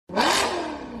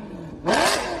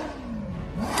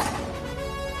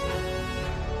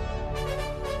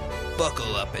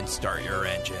Buckle up and start your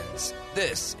engines.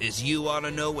 This is You Ought to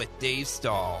Know with Dave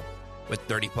Stahl. With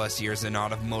 30 plus years in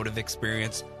automotive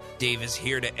experience, Dave is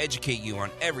here to educate you on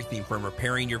everything from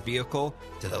repairing your vehicle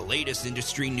to the latest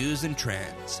industry news and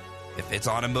trends. If it's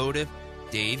automotive,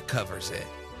 Dave covers it.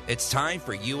 It's time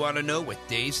for You Ought to Know with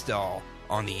Dave Stahl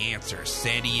on The Answer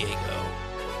San Diego.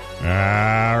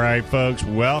 All right, folks,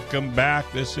 welcome back.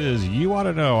 This is You Ought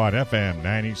to Know on FM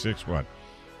 96.1,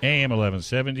 AM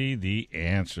 1170, The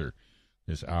Answer.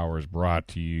 This hour is brought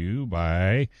to you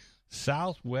by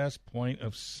Southwest Point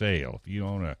of Sale. If you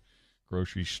own a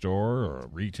grocery store or a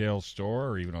retail store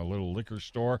or even a little liquor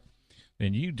store,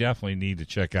 then you definitely need to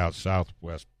check out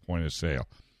Southwest Point of Sale.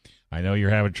 I know you're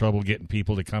having trouble getting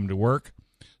people to come to work,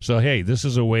 so hey, this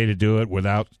is a way to do it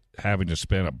without having to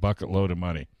spend a bucket load of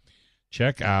money.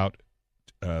 Check out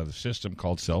the system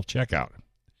called self-checkout.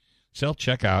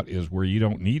 Self-checkout is where you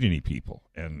don't need any people,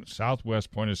 and Southwest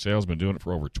Point of Sale has been doing it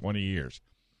for over 20 years.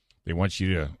 They want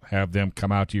you to have them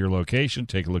come out to your location,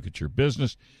 take a look at your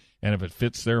business, and if it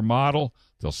fits their model,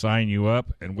 they'll sign you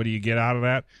up. And what do you get out of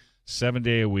that?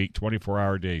 7-day-a-week,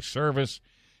 24-hour-day service,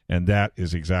 and that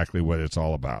is exactly what it's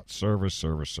all about. Service,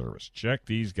 service, service. Check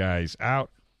these guys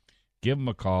out. Give them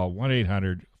a call,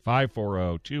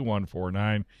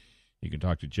 1-800-540-2149. You can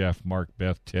talk to Jeff, Mark,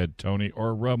 Beth, Ted, Tony,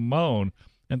 or Ramon,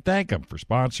 and thank them for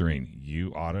sponsoring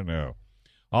You Ought to Know.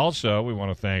 Also, we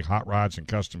want to thank Hot Rods and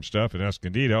Custom Stuff in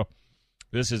Escondido.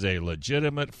 This is a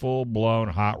legitimate, full-blown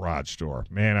hot rod store.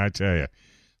 Man, I tell you,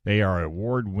 they are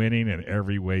award-winning in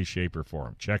every way, shape, or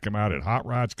form. Check them out at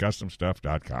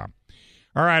hotrodscustomstuff.com.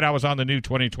 All right, I was on the new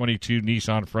 2022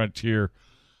 Nissan Frontier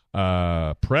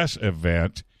press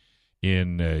event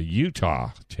in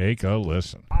Utah. Take a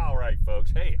listen. All right,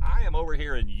 folks. Hey, I am over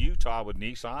here in Utah with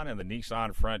Nissan and the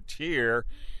Nissan Frontier,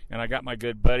 and I got my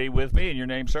good buddy with me. And your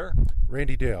name, sir?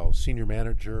 Randy Dale, Senior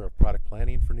Manager of Product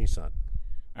Planning for Nissan.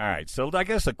 All right, so I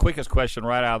guess the quickest question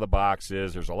right out of the box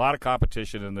is there's a lot of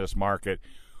competition in this market.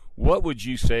 What would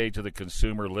you say to the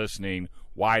consumer listening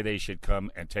why they should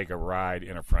come and take a ride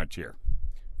in a Frontier?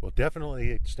 Well, definitely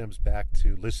it stems back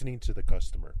to listening to the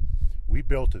customer. We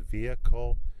built a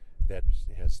vehicle that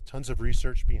has tons of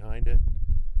research behind it,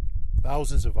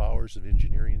 thousands of hours of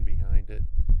engineering behind it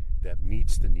that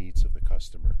meets the needs of the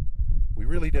customer. We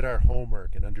really did our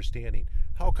homework in understanding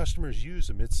how customers use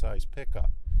a midsize pickup.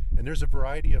 And there's a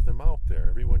variety of them out there.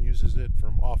 Everyone uses it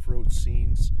from off-road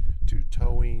scenes to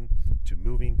towing to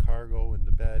moving cargo in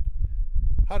the bed.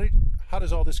 How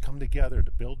does all this come together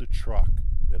to build a truck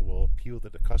that will appeal to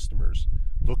the customers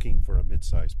looking for a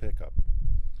midsize pickup?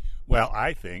 Well,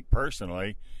 I think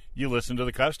personally, you listen to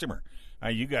the customer.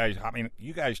 You guys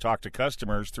talk to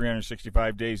customers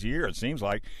 365 days a year, it seems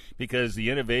like, because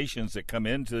the innovations that come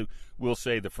into, we'll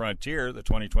say, the Frontier, the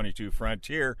 2022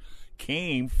 Frontier,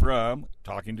 came from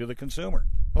talking to the consumer.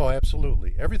 Oh,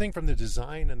 absolutely. Everything from the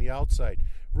design and the outside,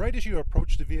 right as you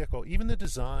approach the vehicle, even the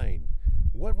design.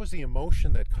 What was the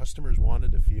emotion that customers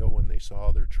wanted to feel when they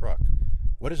saw their truck?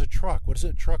 What is a truck? What does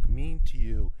a truck mean to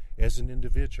you as an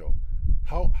individual?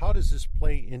 How does this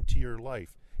play into your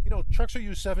life? You know, trucks are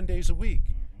used 7 days a week.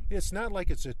 It's not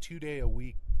like it's a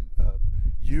 2-day-a-week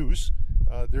use.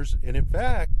 And in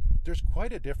fact, there's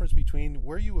quite a difference between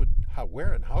where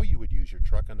and how you would use your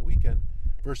truck on the weekend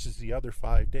versus the other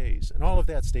 5 days. And all of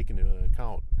that's taken into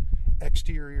account.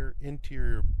 Exterior,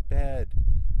 interior, bed,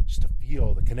 just to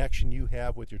feel the connection you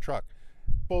have with your truck,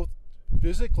 both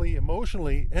physically,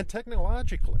 emotionally, and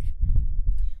technologically.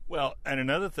 Well, and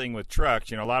another thing with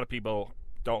trucks, a lot of people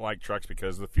don't like trucks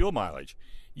because of the fuel mileage.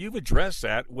 You've addressed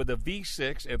that with a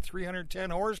V6 and 310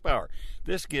 horsepower.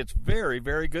 This gets very,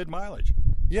 very good mileage.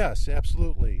 Yes,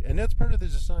 absolutely. And that's part of the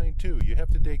design, too. You have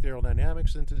to take the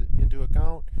aerodynamics into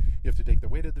account. You have to take the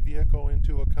weight of the vehicle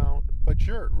into account. But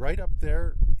sure, right up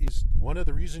there is one of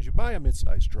the reasons you buy a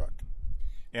midsize truck.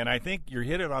 And I think you're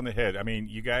hit it on the head. I mean,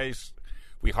 you guys,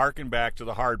 we harken back to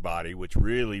the hard body, which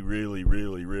really, really,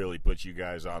 really, really puts you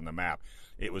guys on the map.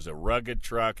 It was a rugged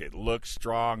truck. It looked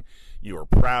strong. You were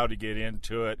proud to get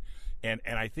into it. And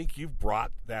I think you've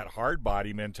brought that hard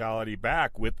body mentality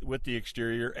back with the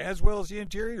exterior as well as the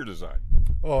interior design.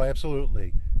 Oh,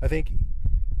 absolutely. I think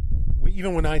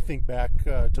even when I think back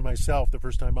to myself, the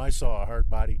first time I saw a hard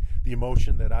body, the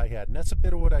emotion that I had. And that's a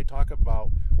bit of what I talk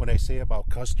about when I say about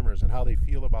customers and how they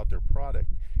feel about their product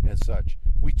and such.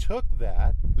 We took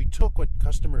what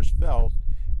customers felt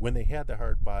when they had the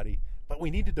hard body, but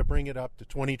we needed to bring it up to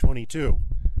 2022.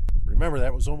 Remember,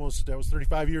 that was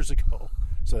 35 years ago.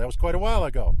 So that was quite a while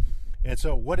ago. And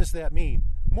so what does that mean?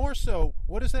 More so,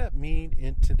 what does that mean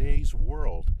in today's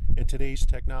world, in today's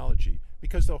technology,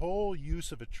 because the whole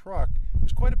use of a truck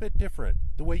is quite a bit different.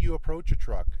 The way you approach a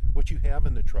truck, what you have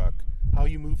in the truck, how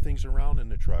you move things around in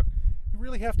the truck. You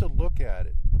really have to look at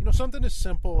it. Something as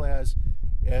simple as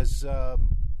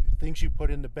things you put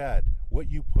in the bed, what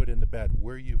you put in the bed,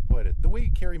 where you put it. The way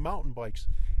you carry mountain bikes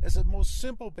as the most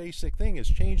simple basic thing has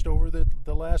changed over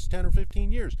the last 10 or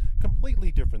 15 years.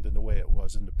 Completely different than the way it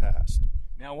was in the past.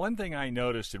 Now, one thing I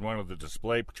noticed in one of the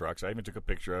display trucks, I even took a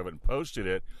picture of it and posted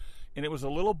it, and it was a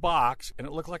little box, and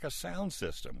it looked like a sound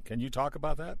system. Can you talk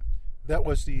about that? That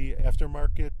was the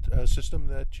aftermarket system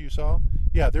that you saw?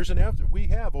 Yeah, we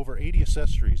have over 80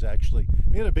 accessories, actually.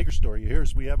 We had a bigger story here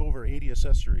is we have over 80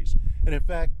 accessories. And in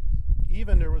fact,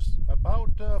 even there was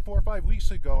about 4 or 5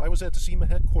 weeks ago, I was at the SEMA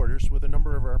headquarters with a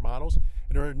number of our models,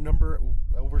 and there were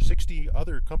over 60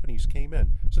 other companies came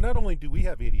in. So not only do we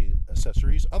have 80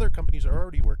 accessories, other companies are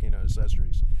already working on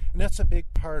accessories. And that's a big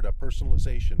part of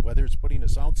personalization, whether it's putting a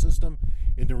sound system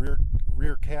in the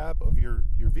rear cab of your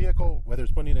vehicle, whether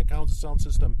it's putting a sound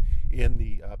system in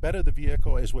the bed of the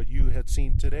vehicle, as what you had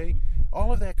seen today.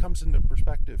 All of that comes into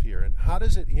perspective here. And how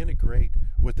does it integrate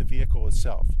with the vehicle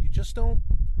itself? You just don't,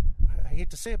 I hate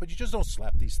to say it, but you just don't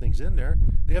slap these things in there.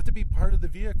 They have to be part of the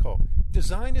vehicle.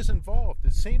 Design is involved.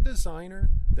 The same designer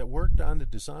that worked on the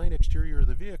design exterior of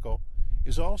the vehicle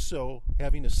is also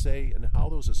having a say in how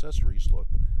those accessories look.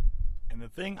 And the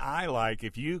thing I like,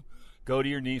 if you go to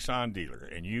your Nissan dealer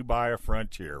and you buy a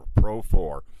Frontier Pro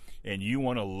 4 and you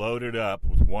want to load it up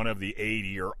with one of the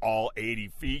 80 or all 80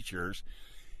 features,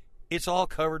 it's all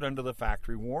covered under the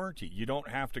factory warranty. You don't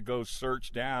have to go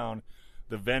search down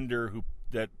the vendor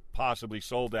that possibly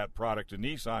sold that product to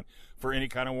Nissan for any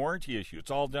kind of warranty issue.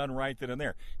 It's all done right then and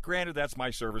there. Granted, that's my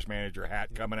service manager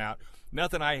hat coming out.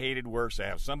 Nothing I hated worse to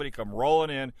have somebody come rolling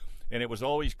in, and it was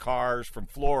always cars from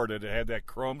Florida that had that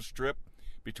chrome strip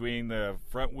between the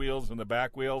front wheels and the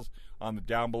back wheels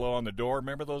down below on the door.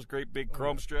 Remember those great big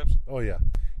chrome strips? Oh, yeah.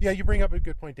 Yeah, you bring up a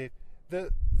good point, Dave.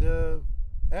 The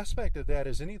aspect of that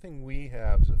is anything we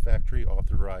have as a factory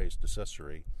authorized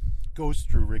accessory goes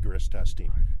through rigorous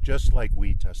testing, just like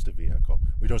we test a vehicle.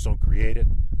 We just don't create it,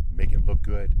 make it look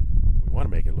good. We want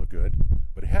to make it look good,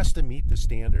 but it has to meet the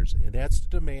standards, and that's the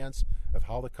demands of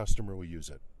how the customer will use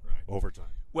it over time.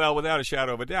 Well, without a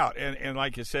shadow of a doubt. And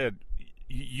like you said,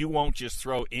 you won't just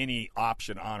throw any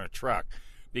option on a truck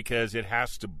because it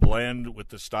has to blend with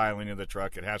the styling of the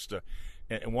truck. It has to.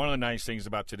 And one of the nice things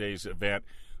about today's event,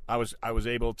 I was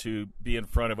able to be in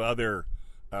front of other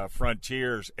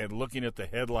Frontiers and looking at the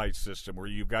headlight system where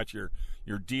you've got your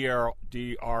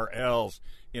DRLs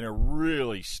in a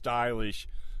really stylish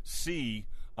C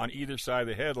on either side of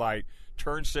the headlight.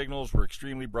 Turn signals were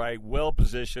extremely bright, well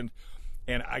positioned,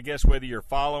 and I guess whether you're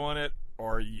following it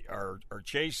or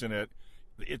chasing it,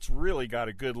 it's really got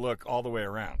a good look all the way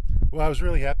around. Well, I was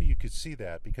really happy you could see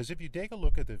that, because if you take a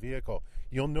look at the vehicle,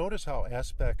 you'll notice how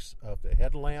aspects of the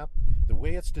headlamp, the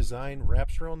way it's designed,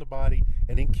 wraps around the body,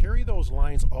 and then carry those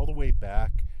lines all the way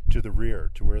back to the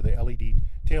rear, to where the LED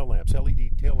tail lamps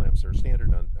are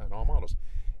standard on all models.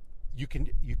 You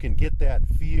can get that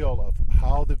feel of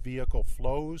how the vehicle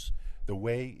flows, the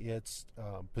way it's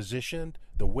positioned,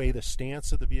 the way the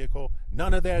stance of the vehicle.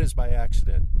 None of that is by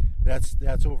accident.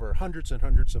 That's over hundreds and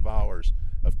hundreds of hours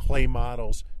of clay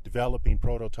models, developing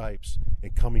prototypes,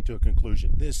 and coming to a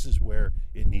conclusion. This is where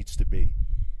it needs to be.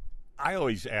 I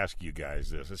always ask you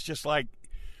guys this. It's just like,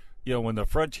 when the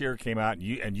Frontier came out,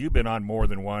 and you've been on more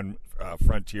than one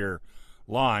Frontier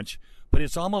launch, but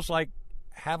it's almost like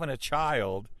having a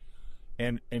child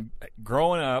and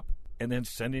growing up and then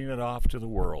sending it off to the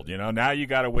world. Now you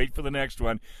got to wait for the next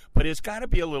one, but it's got to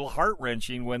be a little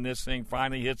heart-wrenching when this thing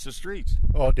finally hits the streets.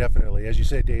 Oh, definitely. As you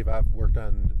say, Dave, I've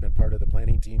been part of the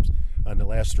planning teams on the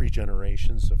last 3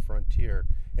 generations of Frontier,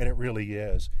 and it really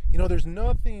is. There's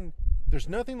nothing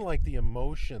like the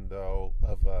emotion, though,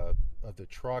 of the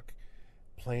truck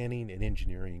planning and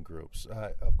engineering groups.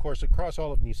 Of course, across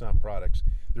all of Nissan products,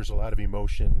 there's a lot of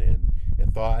emotion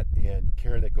and thought and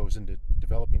care that goes into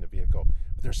developing the vehicle.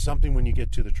 But there's something when you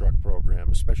get to the truck program,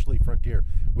 especially Frontier,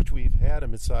 which we've had a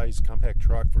midsize compact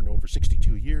truck for over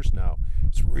 62 years now.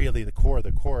 It's really the core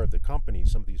of the company,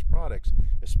 some of these products,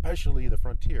 especially the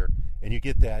Frontier, and you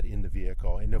get that in the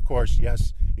vehicle. And of course,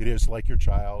 yes, it is like your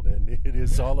child, and it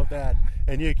is all of that,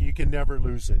 and you can never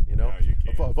lose it. No, you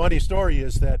can't. A funny story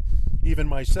is that even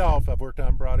myself, I've worked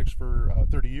on products for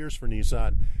 30 years for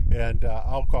Nissan, and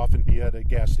I'll often be at a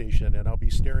gas station and I'll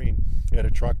be staring at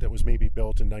a truck that was maybe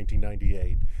built in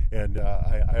 1998, and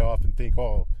I often think,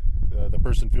 the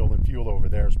person filling fuel over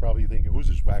there is probably thinking, who's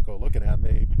this wacko looking at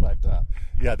me? But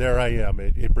yeah, there I am.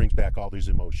 It brings back all these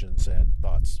emotions and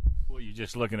thoughts. Well, Well, you're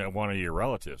just looking at one of your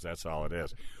relatives. That's all it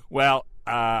is. Well,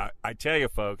 I tell you,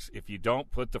 folks, if you don't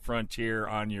put the Frontier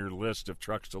on your list of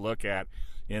trucks to look at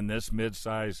in this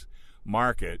midsize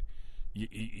market,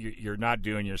 you're not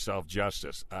doing yourself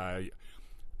justice. I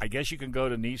guess you can go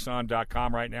to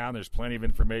Nissan.com right now, and there's plenty of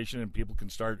information, and people can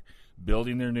start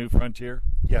building their new Frontier.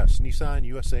 Yes,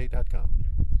 NissanUSA.com.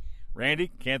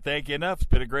 Randy, can't thank you enough. It's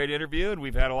been a great interview, and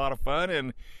we've had a lot of fun,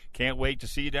 and can't wait to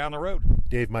see you down the road.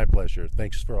 Dave, my pleasure.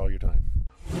 Thanks for all your time.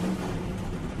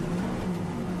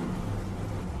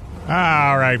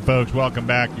 All right, folks, welcome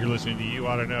back. You're listening to You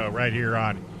Ought to Know right here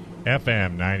on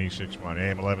FM 96.1,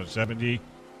 AM 1170,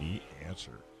 The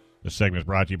Answer. This segment is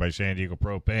brought to you by San Diego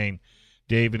Propane.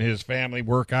 Dave and his family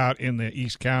work out in the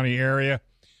East County area,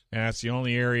 and that's the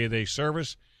only area they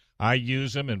service. I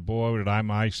use them, and boy, did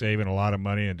I saving a lot of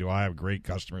money, and do I have great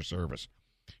customer service.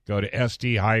 Go to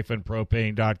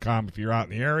sd-propane.com if you're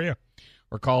out in the area,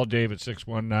 or call Dave at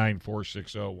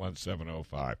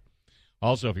 619-460-1705.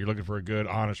 Also, if you're looking for a good,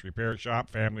 honest repair shop,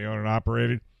 family-owned and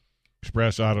operated,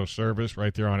 Express Auto Service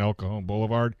right there on El Cajon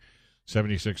Boulevard,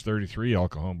 7633 El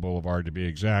Cajon Boulevard to be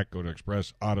exact. Go to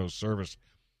Express Auto Service,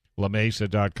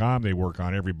 LaMesa.com. They work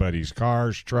on everybody's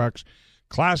cars, trucks,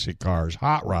 classic cars,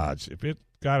 hot rods. If it's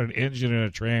got an engine and a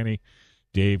tranny,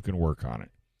 Dave can work on it.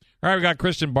 All right, we got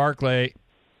Kristen Barclay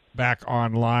back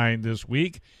online this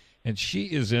week, and she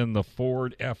is in the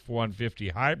Ford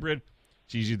F-150 hybrid.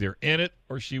 She's either in it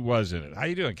or she was in it. How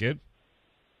you doing, kid?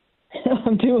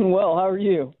 I'm doing well. How are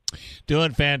you?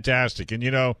 Doing fantastic. And,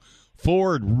 you know,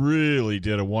 Ford really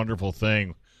did a wonderful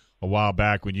thing a while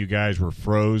back when you guys were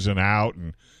frozen out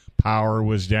and power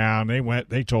was down.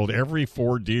 They told every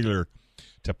Ford dealer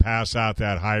to pass out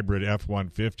that hybrid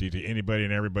F-150 to anybody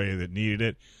and everybody that needed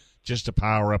it just to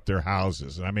power up their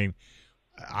houses. And I mean,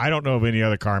 I don't know of any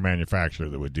other car manufacturer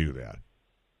that would do that.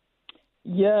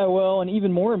 Yeah, well, and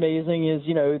even more amazing is,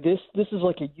 you know, this is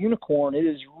like a unicorn. It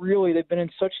is really, they've been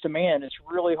in such demand. It's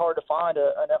really hard to find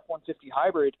an F-150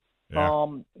 hybrid. Yeah.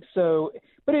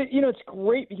 But it's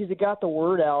great because it got the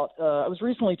word out. I was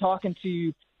recently talking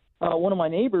to one of my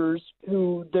neighbors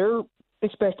who they're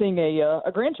expecting a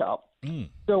grandchild.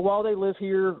 So while they live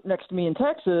here next to me in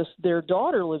Texas, their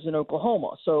daughter lives in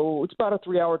Oklahoma. So it's about a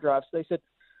 3-hour drive. So they said,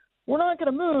 we're not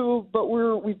going to move, but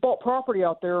we've bought property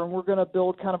out there, and we're going to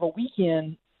build kind of a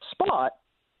weekend spot.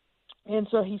 And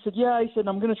so he said,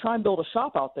 I'm going to try and build a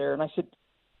shop out there. And I said,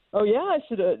 oh, yeah? I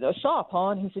said, a shop, huh?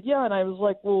 And he said, yeah. And I was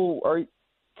like, well,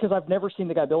 because I've never seen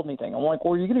the guy build anything. I'm like,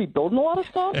 well, are you going to be building a lot of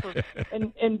stuff?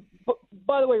 And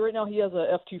by the way, right now he has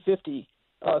a F-250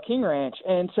 King Ranch.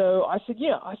 And so I said,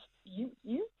 yeah, you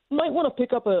might want to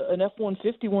pick up an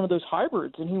F-150, one of those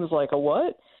hybrids. And he was like, a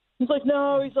what? He's like,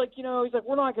 no. He's like,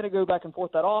 we're not going to go back and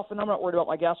forth that often. I'm not worried about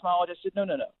my gas mileage. I said, no.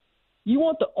 You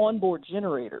want the onboard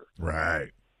generator.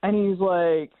 Right. And he's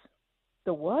like,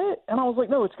 the what? And I was like,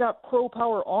 no, it's got Pro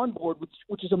Power Onboard,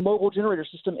 which is a mobile generator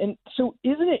system. And so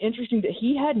isn't it interesting that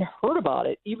he hadn't heard about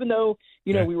it, even though,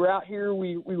 we were out here,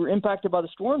 we were impacted by the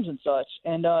storms and such,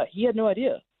 and he had no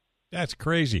idea. That's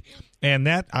crazy. And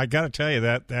that, I got to tell you,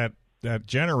 that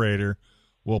generator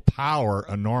will power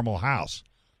a normal house.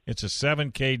 It's a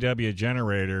 7 kW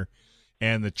generator,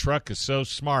 and the truck is so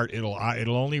smart, it'll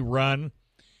only run,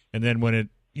 and then when it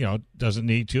doesn't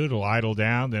need to, it'll idle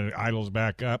down, then it idles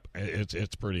back up.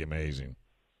 It's pretty amazing.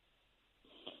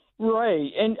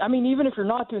 Right. And, I mean, even if you're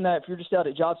not doing that, if you're just out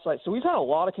at job sites. So we've had a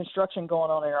lot of construction going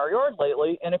on in our yard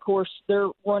lately, and, of course, they're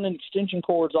running extension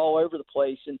cords all over the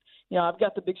place. And, I've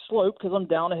got the big slope because I'm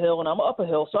down a hill and I'm up a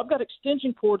hill. So I've got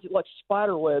extension cords like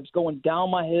spider webs going down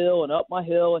my hill and up my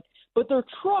hill. But their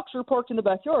trucks are parked in the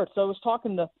backyard. So I was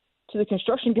talking to the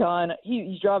construction guy, and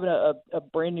he's driving a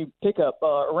brand-new pickup,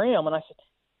 Ram, and I said,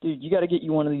 dude, you got to get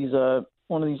you one of these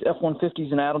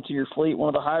F-150s and add them to your fleet, one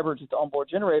of the hybrids with the onboard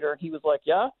generator. And he was like,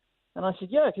 yeah. And I said,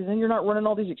 yeah, because then you're not running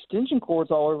all these extension cords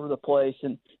all over the place.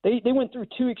 And they went through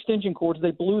 2 extension cords.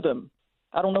 They blew them.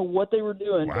 I don't know what they were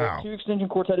doing, wow. But 2 extension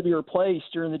cords had to be replaced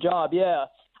during the job. Yeah.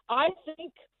 I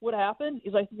think what happened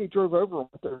is they drove over them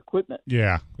with their equipment.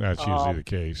 Yeah, that's usually the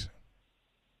case.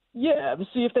 Yeah, but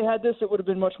see, if they had this, it would have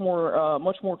been much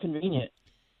more convenient.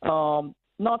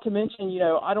 Not to mention,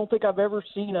 I don't think I've ever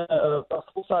seen a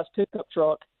full-size pickup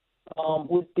truck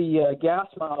with the gas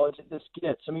mileage that this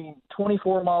gets. I mean,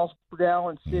 24 miles per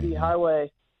gallon city highway.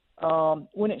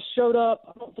 When it showed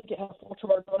up, I don't think it had full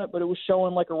charge on it, but it was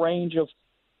showing like a range of,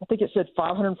 I think it said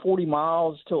 540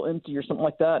 miles till empty or something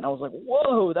like that. And I was like,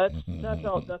 whoa, that's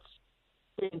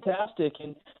fantastic.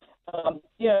 And I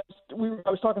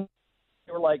was talking.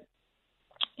 They were like,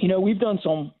 we've done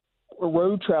some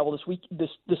road travel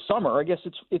this summer. I guess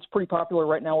it's pretty popular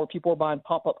right now where people are buying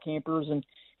pop-up campers and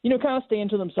kind of staying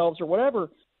to themselves or whatever.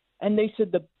 And they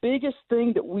said the biggest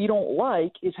thing that we don't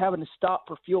like is having to stop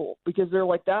for fuel, because they're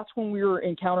like, that's when we were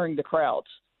encountering the crowds,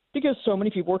 because so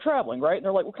many people were traveling, right? And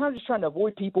they're like, we're kind of just trying to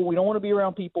avoid people. We don't want to be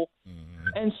around people. Mm-hmm.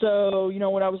 And so,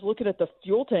 when I was looking at the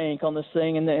fuel tank on this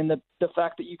thing and the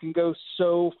fact that you can go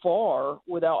so far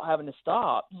without having to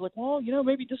stop, I was like, well,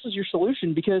 maybe this is your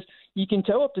solution, because you can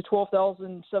tow up to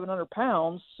 12,700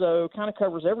 pounds, so it kind of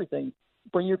covers everything.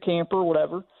 Bring your camper,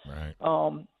 whatever.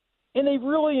 Right. And they've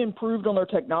really improved on their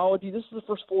technology. This is the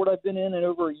first Ford I've been in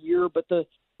over a year, but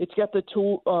it's got the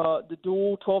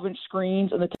dual 12-inch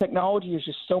screens, and the technology is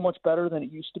just so much better than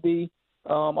it used to be.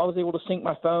 I was able to sync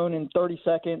my phone in 30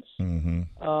 seconds. Mm-hmm.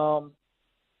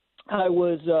 I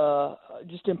was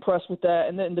just impressed with that.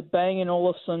 And then the Bang &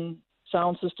 Olufsen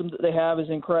sound system that they have is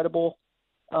incredible.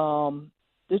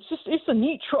 It's a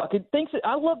neat truck.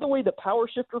 I love the way the power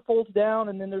shifter folds down,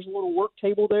 and then there's a little work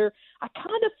table there. I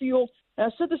kind of feel, and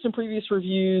I said this in previous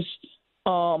reviews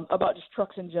about just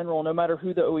trucks in general, no matter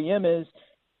who the OEM is,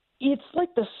 it's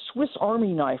like the Swiss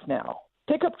Army knife now.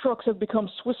 Pickup trucks have become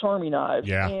Swiss Army knives.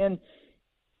 Yeah. And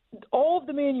all of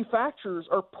the manufacturers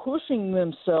are pushing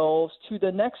themselves to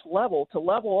the next level, to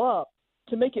level up,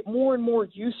 to make it more and more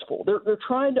useful. They're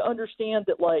trying to understand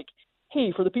that, like,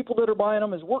 hey, for the people that are buying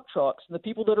them as work trucks and the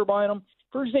people that are buying them,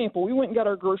 for example, we went and got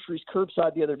our groceries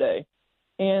curbside the other day.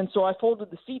 And so I folded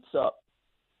the seats up.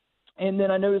 And then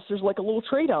I noticed there's like a little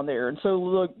tray down there. And so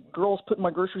the girl's putting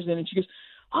my groceries in, and she goes,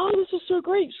 oh, this is so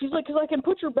great. She's like, because I can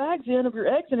put your bags in of your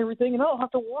eggs and everything, and I don't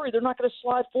have to worry. They're not going to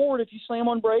slide forward if you slam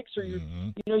on brakes or you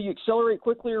accelerate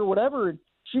quickly or whatever. And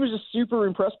she was just super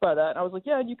impressed by that. And I was like,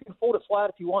 yeah, you can fold it flat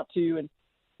if you want to. And,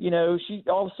 she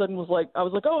all of a sudden was like, I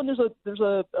was like, oh, and there's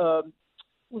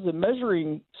a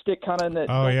measuring stick kind of in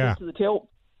that to the tail.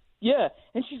 Yeah.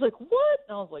 And she's like, what?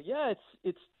 And I was like, yeah,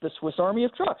 it's the Swiss Army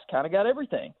of trucks. Kind of got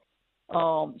everything.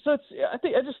 So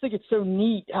I just think it's so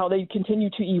neat how they continue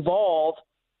to evolve.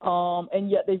 And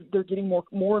yet they're getting more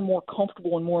and more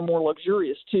comfortable and more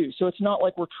luxurious too. So it's not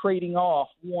like we're trading off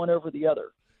one over the other.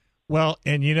 Well,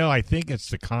 and I think it's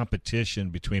the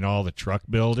competition between all the truck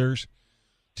builders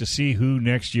to see who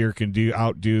next year can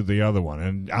outdo the other one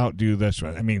and outdo this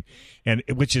one. I mean, and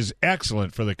which is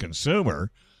excellent for the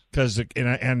consumer, because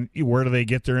and where do they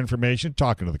get their information?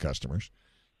 Talking to the customers.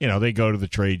 They go to the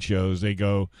trade shows, they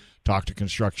go talk to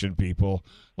construction people.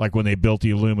 Like when they built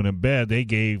the aluminum bed, they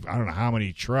gave, I don't know how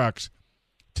many trucks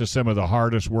to some of the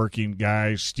hardest working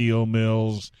guys, steel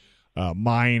mills,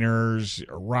 miners,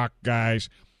 rock guys,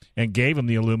 and gave them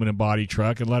the aluminum body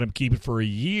truck and let them keep it for a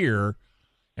year,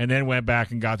 and then went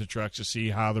back and got the trucks to see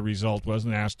how the result was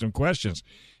and asked them questions.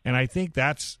 And I think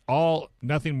that's all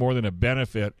nothing more than a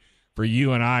benefit for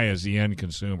you and I as the end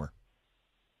consumer.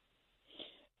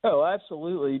 Oh,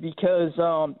 absolutely. Because,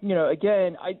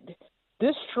 again,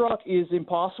 this truck is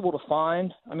impossible to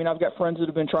find. I mean, I've got friends that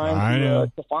have been trying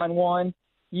to find one.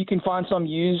 You can find some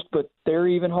used, but they're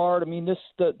even hard. I mean,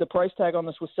 the price tag on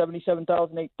this was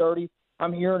 $77,830.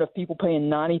 I'm hearing of people paying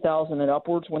 $90,000 and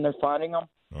upwards when they're finding them.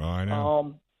 Oh, I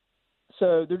know.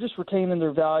 So they're just retaining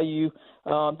their value.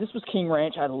 This was King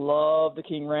Ranch. I love the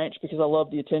King Ranch because I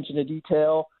love the attention to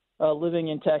detail. Living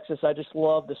in Texas, I just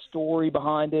love the story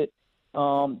behind it.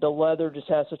 The leather just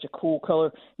has such a cool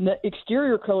color. And the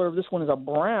exterior color of this one is a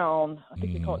brown. I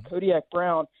think they call it Kodiak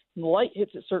brown. And the light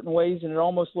hits it certain ways, and it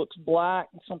almost looks black.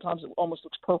 And sometimes it almost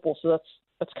looks purple. So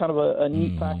that's kind of a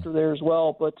neat factor there as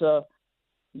well. But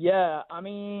yeah, I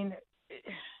mean,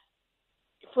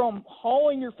 from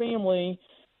hauling your family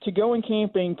to going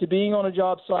camping to being on a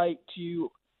job site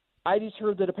to, I just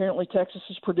heard that apparently Texas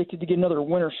is predicted to get another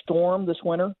winter storm this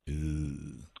winter.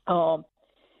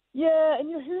 Yeah, and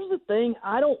here's the thing.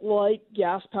 I don't like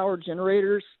gas-powered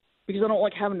generators because I don't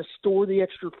like having to store the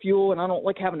extra fuel, and I don't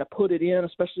like having to put it in,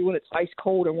 especially when it's ice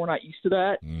cold and we're not used to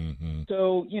that. Mm-hmm.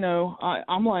 So,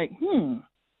 I'm like,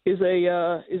 is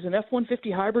an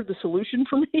F-150 hybrid the solution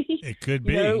for me? It could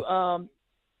be.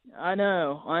 I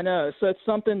know. So it's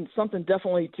something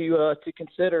definitely to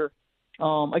consider.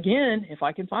 Again, if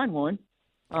I can find one,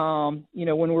 when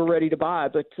we're ready to buy.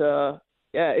 But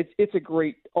yeah, it's a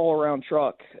great all-around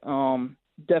truck.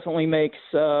 Definitely makes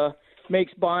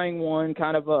buying one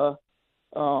kind of a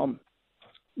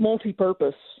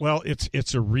multi-purpose. Well,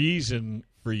 it's a reason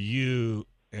for you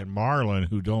and Marlon,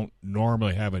 who don't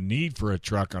normally have a need for a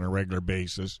truck on a regular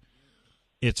basis.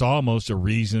 It's almost a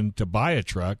reason to buy a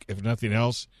truck, if nothing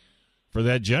else, for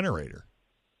that generator.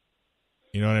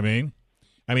 You know what I mean?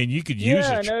 I mean, you could use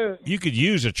you could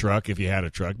use a truck if you had a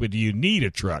truck, but do you need a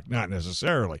truck? Not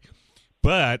necessarily.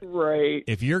 But right.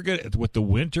 If you're good with the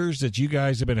winters that you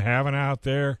guys have been having out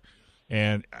there,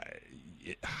 and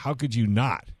how could you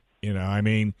not? I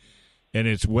mean, and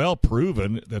it's well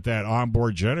proven that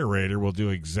onboard generator will do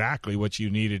exactly what you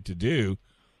need it to do.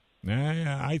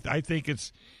 I think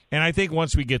I think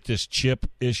once we get this chip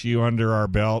issue under our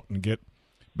belt and get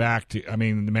back to, the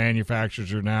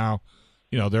manufacturers are now,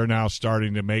 they're now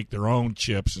starting to make their own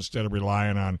chips instead of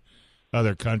relying on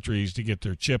other countries to get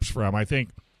their chips from. I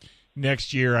think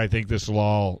next year,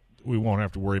 we won't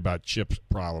have to worry about chip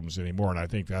problems anymore, and I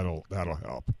think that'll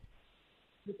help.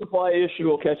 The supply issue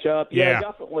will catch up. Yeah.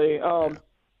 Definitely.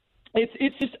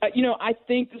 It's just, I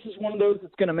think this is one of those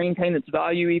that's going to maintain its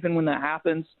value even when that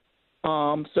happens.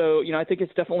 So, I think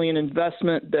it's definitely an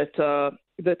investment that's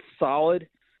solid.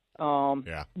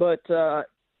 But,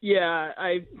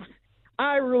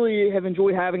 I really have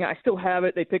enjoyed having it. I still have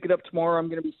it. They pick it up tomorrow. I'm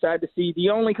going to be sad to see. The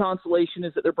only consolation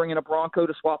is that they're bringing a Bronco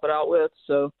to swap it out with.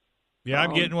 So, yeah,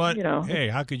 I'm getting one. Hey,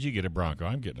 how could you get a Bronco?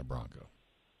 I'm getting a Bronco.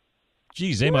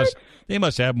 Geez, they must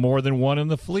have more than one in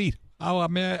the fleet. How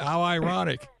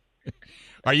ironic.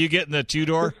 Are you getting the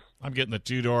 2-door? I'm getting the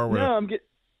 2-door. No,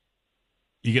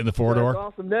 You getting the 4-door? That's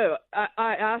awesome. No,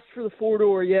 I asked for the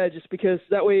 4-door, just because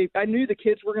that way I knew the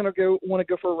kids were going to want to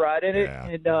go for a ride in it,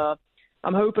 and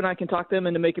I'm hoping I can talk them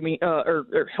into making me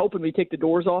or helping me take the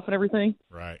doors off and everything.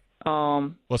 Right.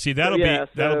 Well, see, that'll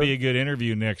be a good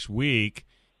interview next week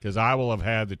because I will have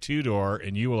had the 2-door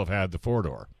and you will have had the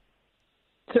 4-door.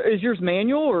 So is yours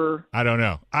manual or? I don't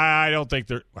know. I don't think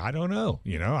I don't know.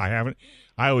 I haven't.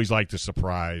 I always like to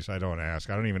surprise. I don't ask.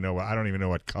 I don't even know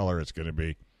what color it's going to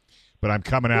be. But I'm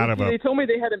coming out of They told me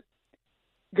they had a.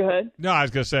 Go ahead. No, I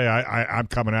was going to say I'm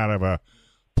coming out of a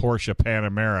Porsche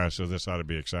Panamera, so this ought to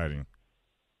be exciting.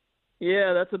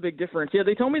 Yeah, that's a big difference. Yeah,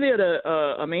 they told me they had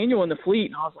a manual in the fleet,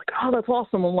 and I was like, oh, that's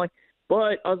awesome. I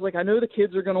know the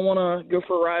kids are going to want to go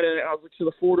for a ride in it. I was like, so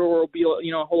the 4-door will be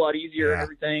a whole lot easier and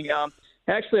everything.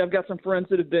 Actually, I've got some friends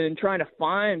that have been trying to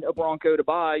find a Bronco to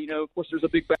buy. Of course, there's a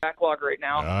big backlog right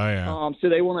now. Oh, yeah. So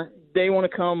they want to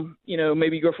come,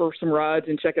 maybe go for some rides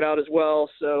and check it out as well.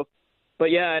 So,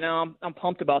 but yeah, I'm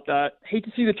pumped about that. Hate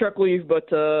to see the truck leave,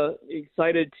 but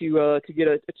excited to get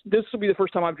this will be the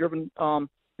first time I've driven the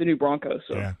new Bronco.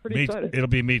 So pretty excited. It'll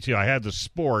be me too. I had the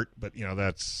Sport, but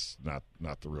that's not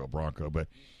the real Bronco. But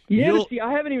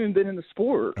I haven't even been in the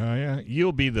Sport. Oh yeah,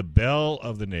 you'll be the belle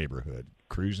of the neighborhood,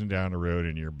 cruising down the road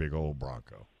in your big old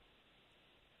Bronco.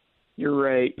 You're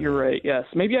right. Yes,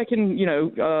 maybe I can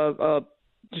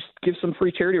just give some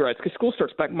free charity rides because school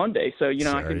starts back Monday. So I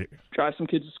can drive some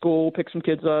kids to school, pick some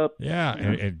kids up. Yeah,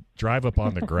 and drive up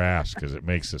on the grass because it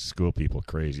makes the school people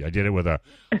crazy. I did it with a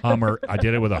Hummer.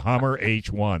 Hummer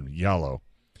H1 yellow,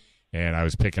 and I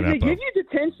was picking up. They give you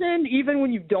detention even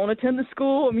when you don't attend the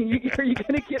school. I mean, are you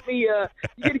going to get me? You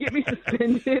going to get me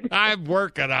suspended? I'm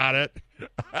working on it.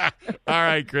 All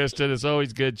right, Kristen. It's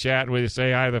always good chatting with you.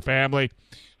 Say hi to the family.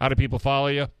 How do people follow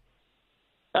you?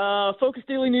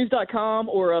 FocusDailyNews.com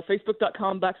or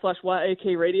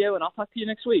Facebook.com/YAK Radio, and I'll talk to you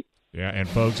next week. Yeah, and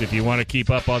folks, if you want to keep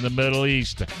up on the Middle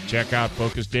East, check out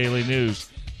Focus Daily News.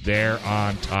 They're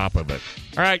on top of it.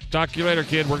 All right, talk to you later,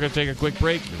 kid. We're going to take a quick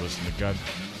break. You're listening to Gun.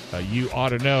 You ought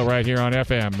to know right here on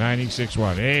FM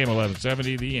 96.1, AM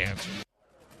 1170, The Answer.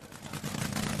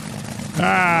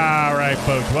 All right,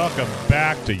 folks, welcome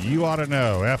back to You Ought to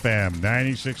Know, FM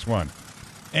 96.1,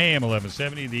 AM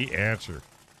 1170, The Answer.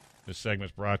 This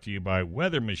segment's brought to you by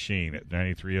Weather Machine at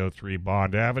 9303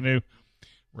 Bond Avenue,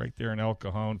 right there in El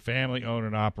Cajon. Family-owned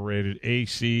and operated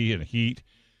AC and heating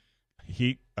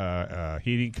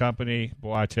company.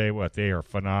 Boy, I tell you what, they are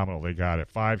phenomenal. They got a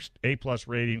A+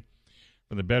 rating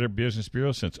from the Better Business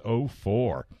Bureau since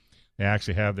 2004. They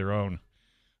actually have their own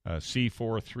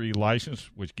C43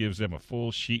 license, which gives them a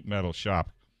full sheet metal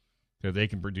shop. So they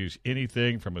can produce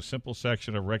anything from a simple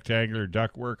section of rectangular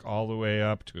ductwork all the way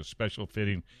up to a special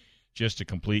fitting just to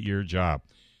complete your job.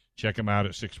 Check them out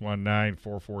at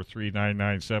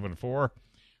 619-443-9974 or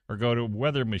go to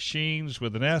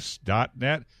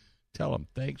weathermachines.net. Tell them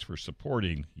thanks for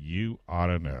supporting You Ought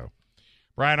to Know.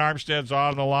 Brian Armstead's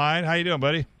on the line. How you doing,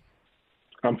 buddy?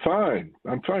 I'm fine,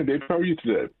 Dave. How are you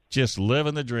today? Just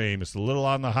living the dream. It's a little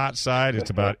on the hot side. It's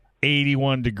about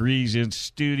 81 degrees in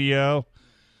studio.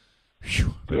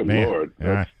 Whew, good man, Lord.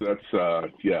 That's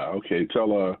okay.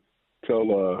 Tell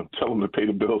them to pay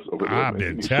the bills over there. I've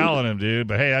been telling him, dude.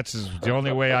 But hey, that's the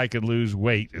only way I could lose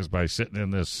weight is by sitting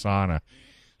in this sauna.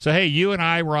 So hey, you and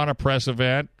I were on a press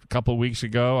event a couple of weeks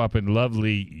ago up in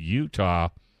lovely Utah,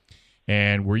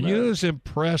 and were you as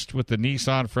impressed with the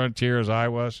Nissan Frontier as I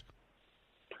was?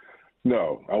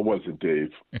 No, I wasn't, Dave.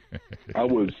 I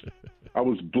was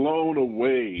blown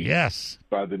away. Yes.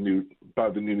 By the new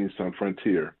Nissan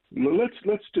Frontier. Let's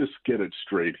just get it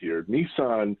straight here.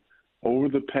 Nissan, over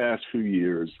the past few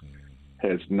years,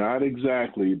 has not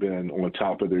exactly been on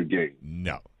top of their game.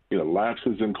 No.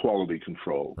 Lapses in quality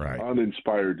control, right.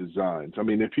 Uninspired designs. I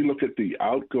mean, if you look at the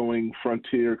outgoing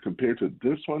Frontier compared to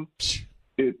this one,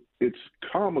 it's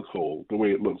comical the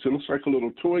way it looks. It looks like a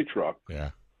little toy truck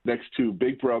next to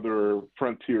Big Brother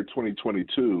Frontier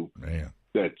 2022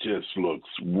 that just looks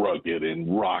rugged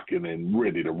and rocking and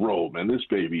ready to roll. Man, this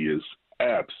baby is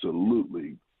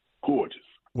absolutely gorgeous.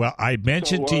 Well, I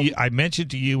mentioned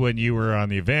to you when you were on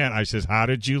the event, I says, how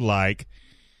did you like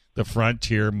the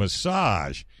Frontier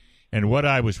Massage? And what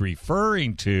I was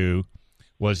referring to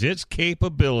was its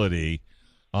capability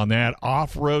on that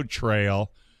off-road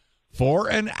trail for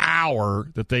an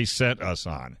hour that they sent us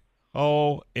on.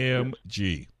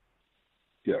 OMG.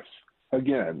 Yes.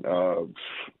 Again,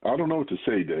 I don't know what to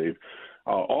say, Dave.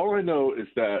 All I know is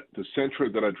that the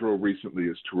Sentra that I drove recently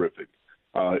is terrific.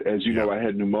 As you know, I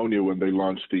had pneumonia when they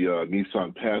launched the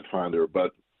Nissan Pathfinder,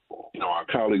 but our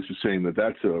colleagues are saying that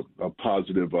that's a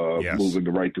positive move in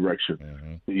the right direction.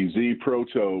 Mm-hmm. The Z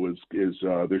Proto is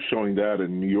they're showing that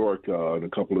in New York in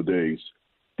a couple of days.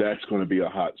 That's going to be a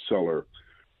hot seller.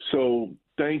 So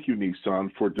thank you, Nissan,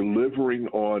 for delivering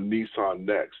on Nissan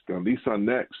Next. Now, Nissan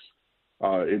Next,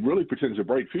 it really presents a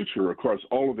bright future across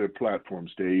all of their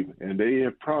platforms, Dave, and they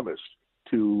have promised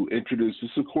to introduce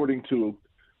this according to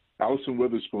Allison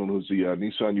Witherspoon, who's the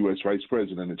Nissan U.S. Vice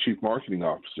President and Chief Marketing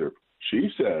Officer. She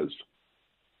says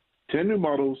 10 new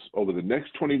models over the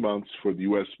next 20 months for the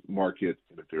U.S. market.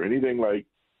 And if they're anything like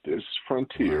this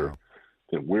Frontier,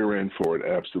 then we're in for an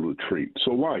absolute treat.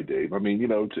 So why, Dave? I mean,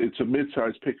 it's a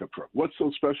mid-sized pickup truck. What's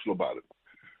so special about it?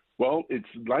 Well, it's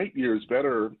light years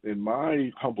better, in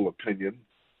my humble opinion,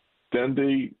 than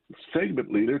the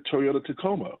segment leader, Toyota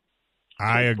Tacoma.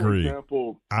 I agree.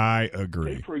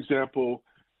 Take, for example,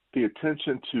 the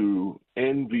attention to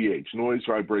NVH, noise,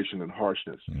 vibration, and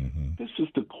harshness. Mm-hmm. This is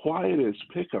the quietest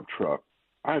pickup truck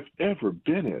I've ever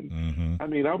been in. Mm-hmm. I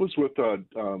mean, I was with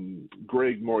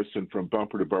Greg Morrison from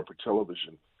Bumper to Bumper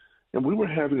Television, and we were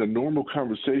having a normal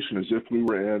conversation as if we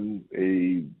were in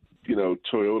a,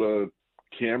 Toyota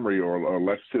Camry or a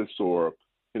Lexus or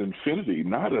an Infiniti,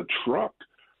 not a truck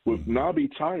with knobby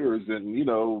tires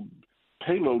and,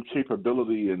 payload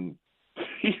capability and,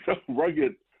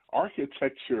 rugged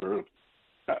architecture.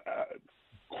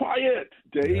 Quiet,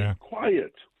 Dave. Yeah.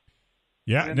 Quiet.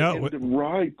 Yeah, and no. the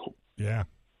ride. Yeah.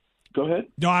 Go ahead.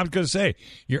 No, I was going to say,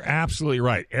 you're absolutely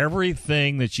right.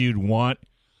 Everything that you'd want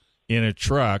in a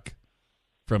truck,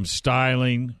 from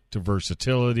styling to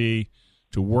versatility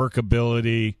to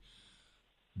workability,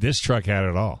 this truck had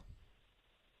it all.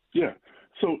 Yeah.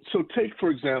 So take, for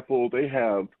example, they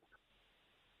have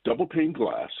double pane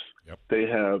glass. Yep. They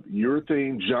have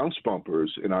urethane jounce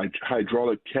bumpers and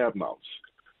hydraulic cab mounts,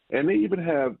 and they even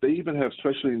have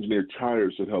specially engineered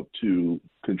tires that help to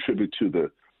contribute to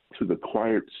the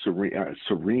quiet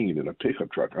serene in a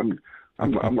pickup truck. I'm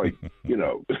like,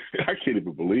 I can't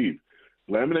even believe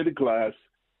laminated glass,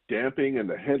 damping, and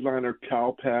the headliner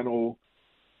cowl panel.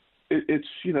 It's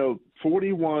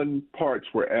 41 parts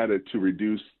were added to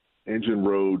reduce engine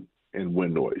road and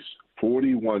wind noise.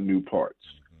 41 new parts.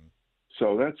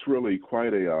 So that's really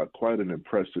quite an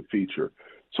impressive feature.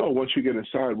 So once you get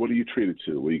inside, what are you treated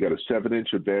to? Well, you got a 7-inch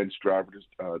advanced driver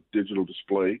digital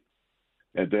display,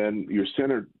 and then your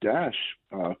center dash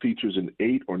features an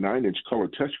 8 or 9-inch color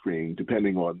touchscreen,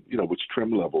 depending on which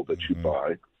trim level that you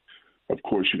buy. Of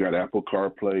course, you got Apple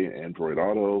CarPlay, Android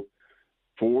Auto,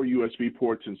 4 USB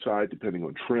ports inside, depending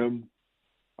on trim.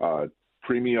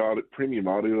 Premium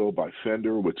audio by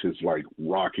Fender, which is like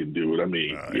rocking, dude. I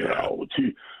mean,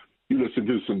 you listen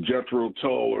to some Jethro Tull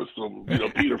or some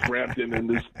Peter Frampton in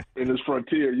this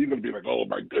Frontier, you're gonna be like, oh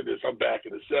my goodness, I'm back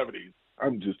in the '70s.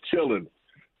 I'm just chilling.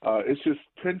 It's just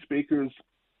 10 speakers,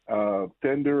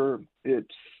 Fender.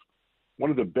 It's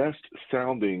one of the best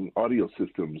sounding audio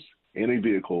systems in a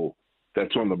vehicle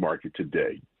that's on the market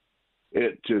today.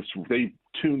 They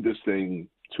tuned this thing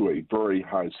to a very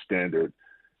high standard.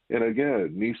 And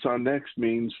again, Nissan Next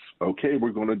means, okay,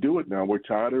 we're going to do it now. We're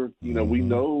tired of,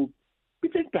 we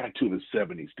think back to the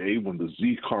 70s, Dave, when the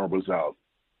Z car was out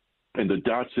and the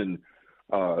Datsun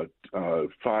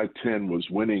 510 was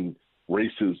winning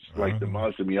races like the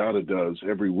Mazda Miata does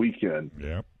every weekend.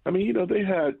 Yeah. I mean, they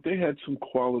had some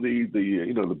quality.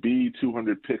 The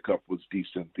B200 pickup was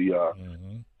decent.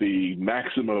 The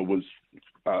Maxima was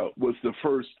the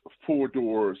first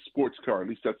 4-door sports car. At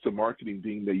least that's the marketing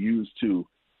beam they used to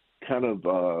kind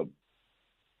of,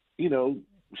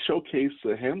 showcase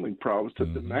the handling prowess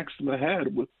that the Maxima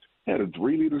had. Had a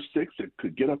 3-liter 6 that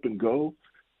could get up and go.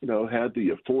 Had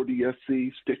the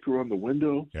 4DSC sticker on the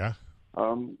window. Yeah.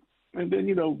 And then,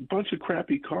 a bunch of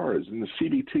crappy cars. And the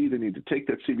CVT, they need to take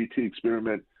that CVT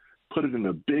experiment, put it in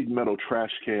a big metal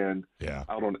trash can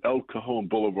out on El Cajon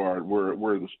Boulevard,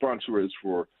 where the sponsor is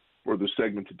for the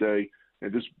segment today,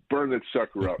 and just burn that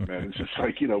sucker up, man. It's just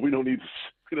like, we don't need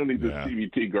this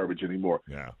CVT garbage anymore.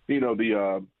 Yeah.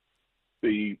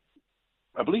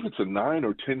 I believe it's a 9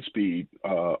 or 10-speed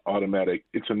automatic.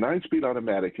 It's a 9-speed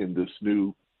automatic in this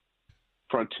new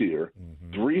Frontier,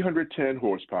 310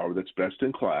 horsepower. That's best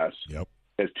in class. Yep.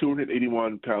 Has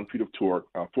 281 pound-feet of torque.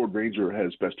 Ford Ranger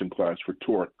has best in class for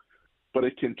torque, but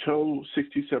it can tow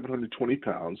 6,720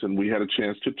 pounds, and we had a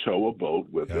chance to tow a boat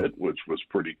with it, which was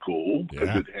pretty cool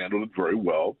because it handled it very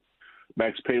well.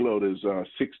 Max payload is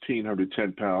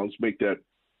 1,610 pounds. Make that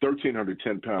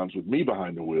 1,310 pounds with me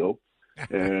behind the wheel.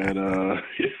 And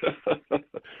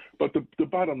but the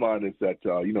bottom line is that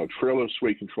trailer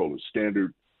sway control is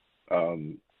standard. A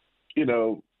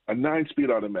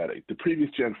 9-speed automatic. The previous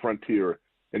gen Frontier,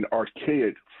 an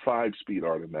archaic 5-speed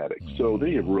automatic. So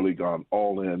they have really gone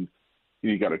all in.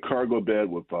 You got a cargo bed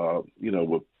with 4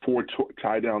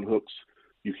 tie-down hooks.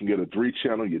 You can get a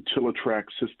 3-channel Utilitrack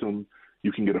system.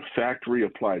 You can get a factory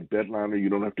applied bed liner. You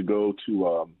don't have to go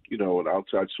to an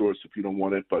outside source if you don't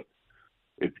want it, but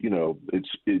if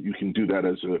you can do that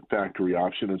as a factory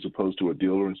option as opposed to a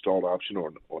dealer installed option or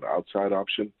an outside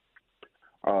option.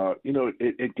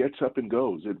 It gets up and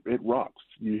goes. It rocks.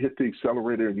 You hit the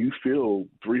accelerator and you feel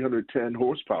 310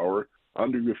 horsepower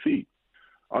under your feet.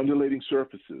 Undulating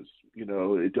surfaces.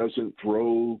 It doesn't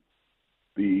throw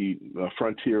the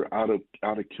Frontier out of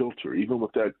kilter. Even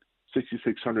with that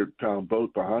 6,600-pound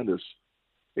boat behind us,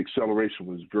 acceleration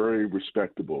was very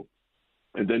respectable.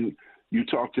 And then you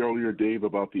talked earlier, Dave,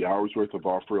 about the hours worth of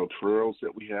off-rail trails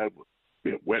that we had.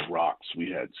 We had wet rocks. We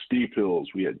had steep hills.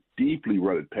 We had deeply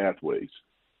rutted pathways.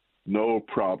 No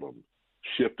problem.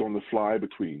 Shift on the fly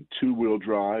between 2-wheel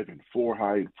drive and 4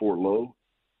 high and 4 low.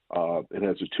 It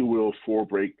has a 2-wheel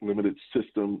 4-brake limited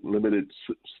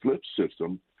slip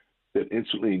system that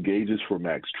instantly engages for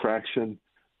max traction.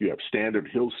 You have standard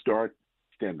hill start,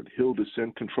 standard hill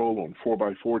descent control on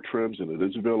 4x4 trims, and it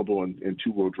is available in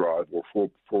 2-wheel drive or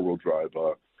 4-wheel drive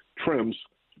trims.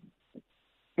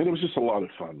 And it was just a lot of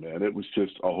fun, man. It was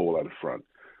just a whole lot of fun.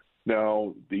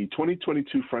 Now, the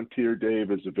 2022 Frontier, Dave,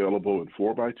 is available in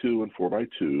 4x2 and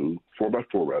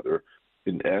 4x4 rather,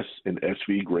 in S and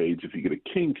SV grades if you get a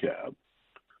king cab.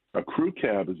 A crew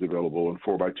cab is available in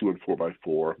 4x2 and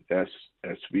 4x4, S,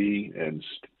 SV, and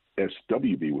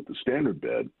SWB with the standard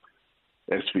bed,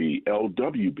 SV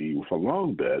LWB with a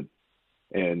long bed,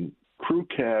 and Crew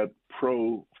Cab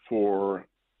Pro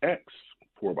 4X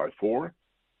 4x4,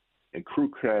 and Crew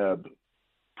Cab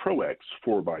Pro X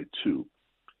 4x2.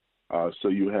 So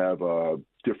you have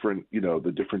different,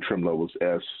 the different trim levels,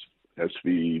 S,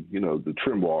 SV, the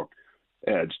trim walk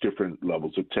adds different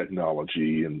levels of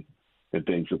technology and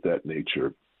things of that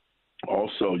nature.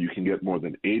 Also, you can get more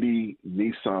than 80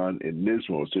 Nissan and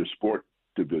Nismo, it's their sport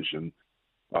division,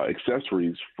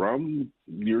 accessories from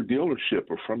your dealership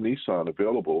or from Nissan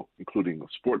available, including a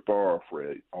sport bar,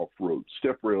 off-road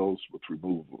step rails with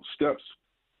removable steps,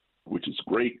 which is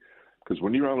great because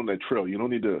when you're out on that trail, you don't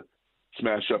need to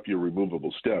smash up your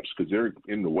removable steps because they're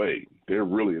in the way. They're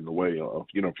really in the way of,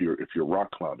 if you're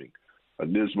rock climbing. A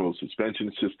Nismo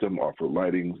suspension system, off-road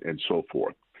lighting, and so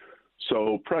forth.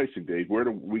 So pricing, Dave, where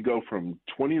do we go from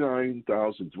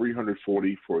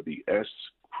 $29,340 for the S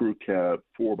Crew Cab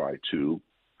 4x2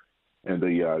 and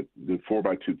the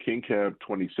 4x2 King Cab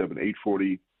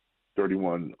 $27,840,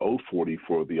 $31,040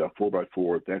 for the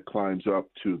 4x4. That climbs up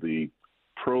to the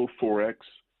Pro 4X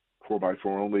 4x4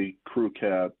 only Crew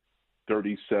Cab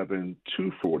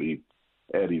 $37,240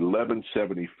 at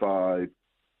 $11,755.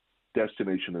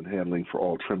 Destination and handling for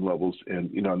all trim levels.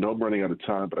 And, I know I'm running out of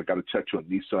time, but I got to touch on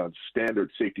Nissan's standard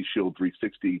Safety Shield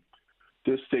 360.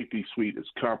 This safety suite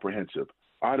is comprehensive.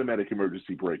 Automatic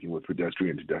emergency braking with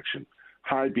pedestrian detection,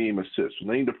 high beam assist,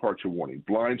 lane departure warning,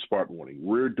 blind spot warning,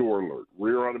 rear door alert,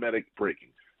 rear automatic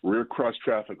braking, rear cross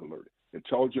traffic alert,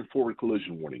 intelligent forward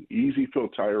collision warning, easy fill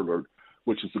tire alert,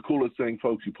 which is the coolest thing,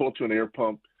 folks. You pull up to an air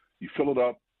pump, you fill it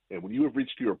up, and when you have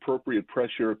reached your appropriate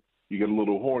pressure, you get a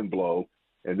little horn blow,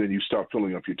 and then you start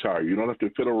filling up your tire. You don't have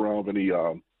to fiddle around with any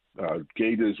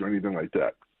gauges or anything like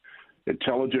that.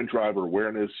 Intelligent driver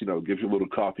awareness, gives you a little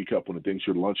coffee cup when it thinks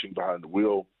you're lunching behind the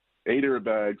wheel. 8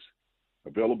 airbags,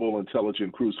 available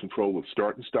intelligent cruise control with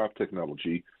start and stop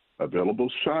technology, available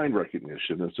shine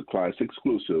recognition, it's a class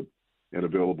exclusive, and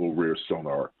available rear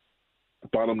sonar.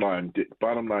 Bottom line,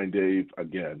 Dave,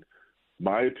 again,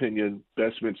 my opinion,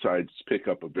 best midsize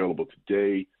pickup available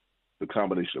today. The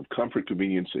combination of comfort,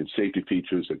 convenience, and safety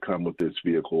features that come with this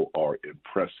vehicle are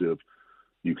impressive.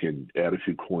 You can add a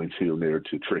few coins here and there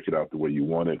to trick it out the way you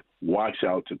want it. Watch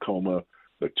out, Tacoma.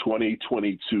 The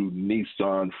 2022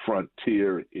 Nissan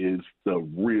Frontier is the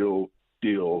real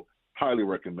deal. Highly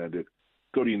recommended.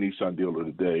 Go to your Nissan dealer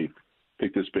today.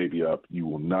 Pick this baby up. You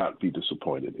will not be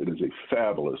disappointed. It is a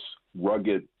fabulous,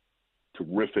 rugged,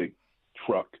 terrific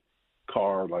truck,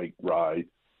 car-like ride,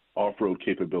 off-road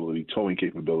capability, towing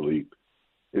capability.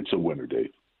 It's a winner,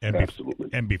 Dave. Absolutely.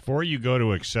 And before you go to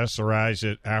accessorize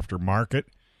it aftermarket,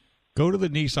 go to the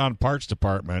Nissan parts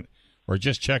department or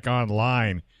just check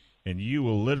online, and you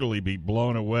will literally be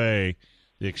blown away.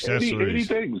 The accessories. 80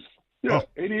 things. Yeah,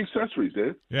 80 accessories,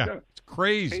 Dave. Yeah, it's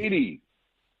crazy. 80.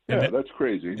 Yeah, that's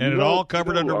crazy. And it's all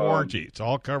covered under warranty. It's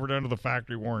all covered under the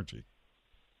factory warranty.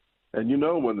 And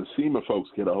when the SEMA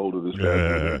folks get a hold of this,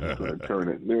 they're going to turn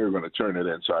it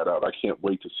inside out. I can't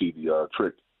wait to see the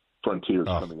Trick Frontiers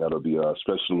coming out of the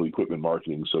Special Equipment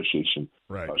Marketing Association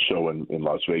show in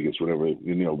Las Vegas,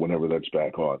 whenever that's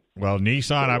back on. Well, Nissan,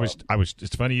 so, I was.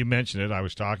 It's funny you mentioned it. I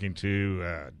was talking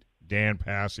to Dan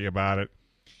Passy about it,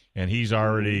 and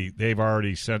they've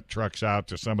already sent trucks out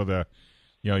to some of the,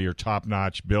 your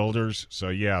top-notch builders. So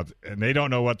yeah, and they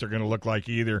don't know what they're going to look like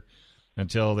either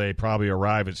until they probably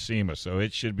arrive at SEMA. So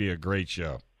it should be a great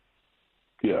show.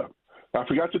 Yeah. I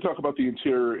forgot to talk about the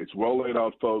interior. It's well laid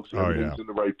out, folks. Everything's in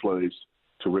the right place.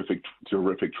 Terrific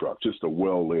truck. Just a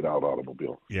well laid out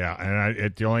automobile. Yeah,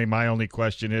 and my only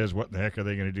question is, what the heck are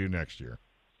they going to do next year,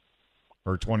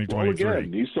 or 2023? Well,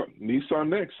 again, Nissan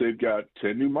next. They've got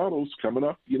 10 new models coming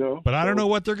up. But I don't know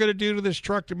what they're going to do to this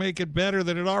truck to make it better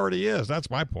than it already is. That's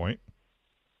my point.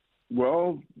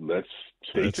 Well, let's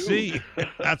see.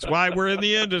 That's why we're in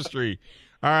the industry.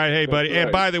 All right, hey, buddy. Right.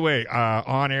 And by the way,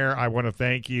 on air, I want to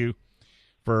thank you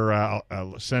for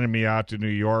sending me out to New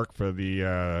York for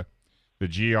the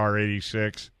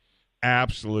GR86.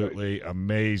 Absolutely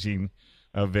amazing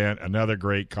event. Another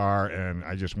great car, and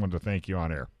I just wanted to thank you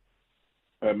on air.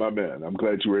 My man, I'm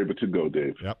glad you were able to go,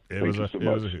 Dave. Yep, it was a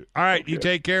hoot. All right, okay. You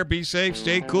take care. Be safe.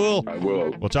 Stay cool. I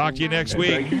will. We'll talk to you next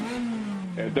week.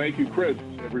 Thank you, Chris,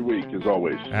 every week, as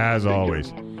always. As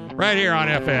always. Right here on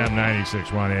FM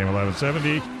 96.1 AM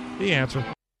 1170, The Answer.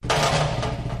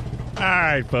 All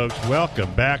right, folks,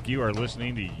 welcome back. You are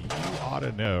listening to You Ought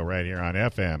to Know right here on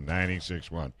FM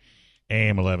 96.1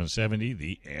 AM 1170,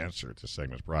 The Answer. This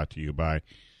segment is brought to you by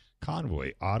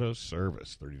Convoy Auto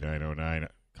Service, 3909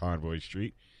 Convoy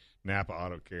Street, Napa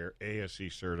Auto Care,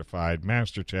 ASE certified,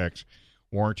 Master Techs,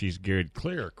 warranties geared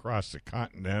clear across the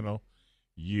continental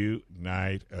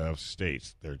United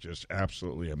States. They're just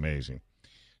absolutely amazing.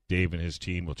 Dave and his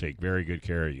team will take very good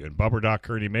care of you. And Bumper Dock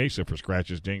Kearney Mesa for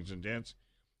scratches, dings, and dents,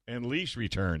 and lease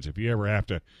returns. If you ever have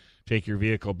to take your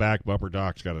vehicle back, Bumper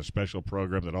Dock's got a special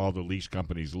program that all the lease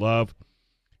companies love.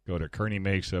 Go to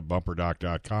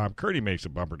KearneyMesaBumperDock.com,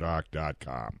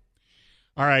 KearneyMesaBumperDock.com.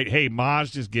 All right, hey,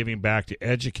 Mazda's giving back to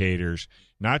educators,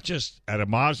 not just at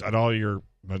all your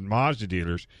Mazda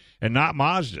dealers, and not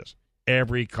Mazda's.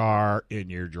 Every car in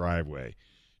your driveway.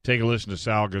 Take a listen to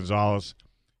Sal Gonzalez.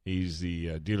 He's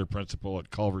the dealer principal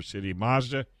at Culver City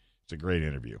Mazda. It's a great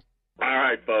interview. All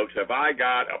right, folks, have I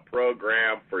got a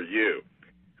program for you?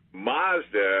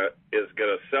 Mazda is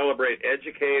going to celebrate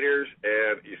educators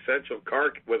and essential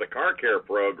car with a car care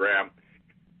program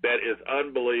that is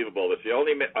unbelievable. It's the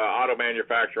only auto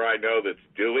manufacturer I know that's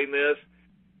doing this,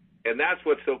 and that's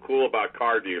what's so cool about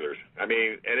car dealers. I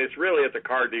mean, and it's really at the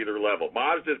car dealer level.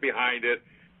 Mazda's behind it,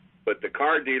 but the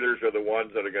car dealers are the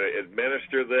ones that are going to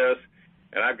administer this.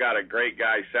 And I've got a great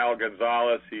guy, Sal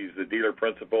Gonzalez. He's the dealer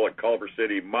principal at Culver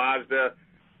City Mazda.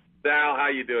 Sal, how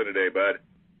you doing today, bud?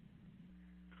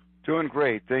 Doing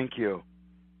great, thank you.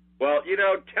 Well,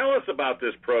 tell us about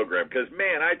this program, because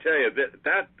man, I tell you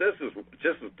this is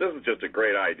just a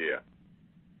great idea.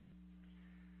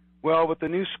 Well, with the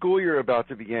new school year about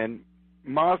to begin,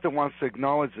 Mazda wants to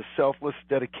acknowledge the selfless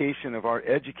dedication of our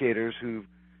educators who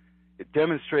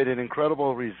demonstrated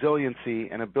incredible resiliency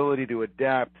and ability to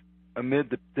adapt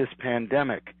amid this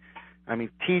pandemic. I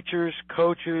mean, teachers,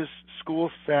 coaches,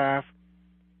 school staff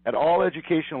at all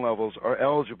education levels are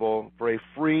eligible for a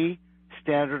free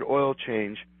standard oil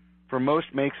change for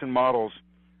most makes and models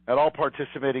at all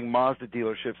participating Mazda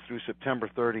dealerships through September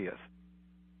 30th.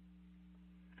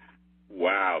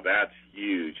 Wow, that's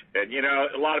huge. And,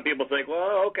 a lot of people think,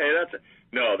 well, okay,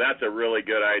 that's a really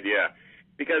good idea.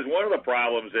 Because one of the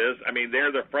problems is,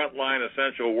 they're the frontline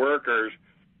essential workers,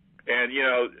 and,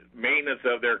 maintenance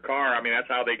of their car, that's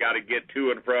how they got to get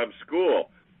to and from school.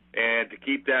 And to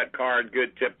keep that car in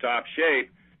good tip-top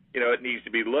shape, it needs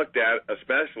to be looked at,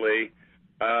 especially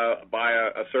by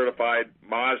a certified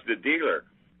Mazda dealer.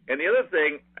 And the other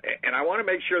thing, and I want to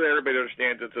make sure that everybody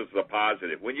understands this is a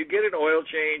positive. When you get an oil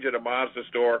change at a Mazda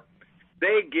store,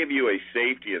 they give you a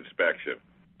safety inspection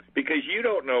because you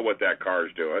don't know what that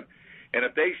car's doing. And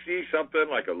if they see something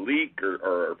like a leak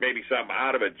or maybe something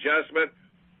out of adjustment,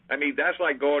 I mean, that's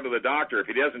like going to the doctor. If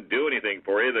he doesn't do anything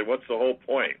for you, then what's the whole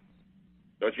point?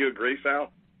 Don't you agree,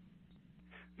 Sal?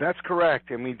 That's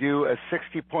correct. And we do a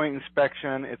 60-point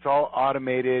inspection. It's all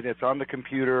automated. It's on the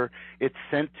computer. It's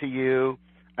sent to you.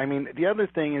 I mean, the other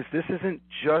thing is this isn't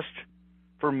just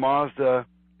for Mazda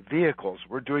vehicles.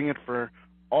 We're doing it for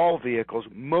all vehicles,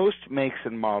 most makes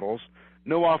and models,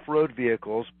 no off-road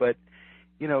vehicles, but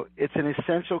you know, it's an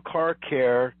essential car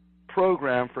care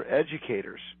program for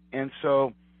educators. And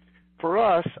so for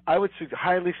us, I would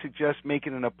highly suggest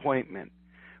making an appointment.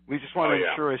 We just want to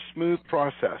ensure a smooth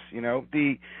process. You know,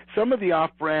 some of the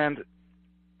off-brand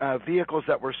vehicles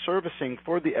that we're servicing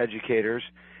for the educators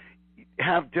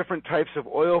have different types of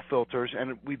oil filters,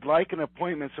 and we'd like an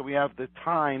appointment so we have the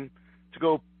time to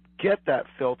go get that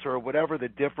filter or whatever the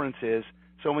difference is.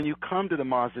 So when you come to the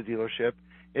Mazda dealership,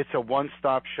 it's a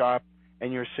one-stop shop,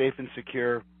 and you're safe and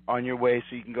secure on your way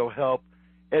so you can go help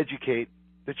educate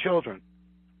the children.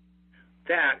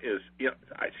 That is, you know,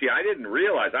 I didn't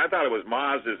realize. I thought it was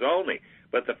Mazda's only.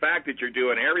 But the fact that you're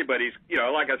doing everybody's, you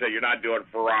know, like I said, you're not doing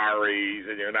Ferraris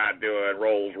and you're not doing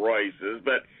Rolls Royces.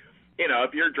 But, you know,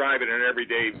 if you're driving an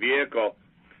everyday vehicle,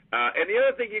 and the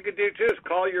other thing you could do, too, is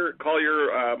call your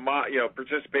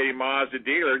participating Mazda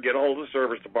dealer, get a hold of the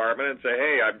service department and say,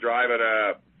 hey, I'm driving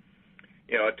a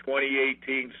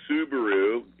 2018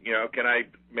 Subaru, you know, can I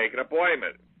make an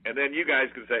appointment? And then you guys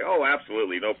can say, oh,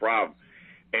 absolutely, no problem.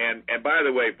 And by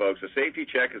the way, folks, a safety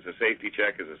check is a safety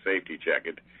check is a safety check.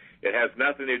 It has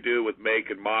nothing to do with make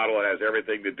and model. It has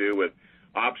everything to do with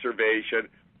observation,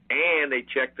 and they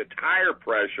check the tire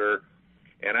pressure.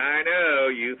 And I know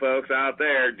you folks out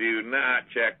there do not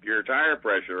check your tire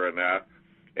pressure enough,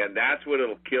 and that's what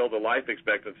it'll kill the life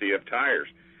expectancy of tires.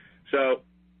 So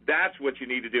that's what you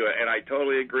need to do, and I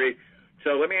totally agree.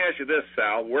 So let me ask you this,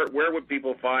 Sal. Where would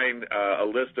people find a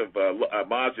list of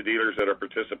Mazda dealers that are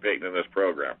participating in this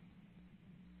program?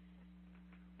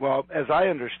 Well, as I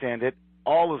understand it,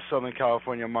 all of Southern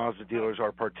California Mazda dealers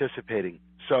are participating.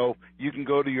 So you can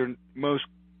go to your most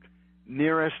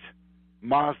nearest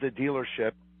Mazda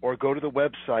dealership or go to the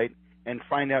website and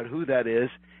find out who that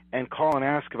is and call and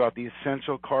ask about the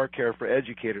Essential Car Care for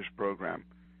Educators program.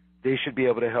 They should be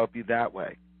able to help you that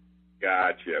way.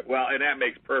 Gotcha. Well, and that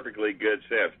makes perfectly good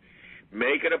sense.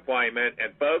 Make an appointment,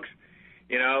 and folks,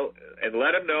 you know, and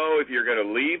let them know if you're going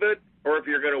to leave it or if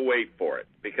you're going to wait for it,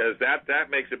 because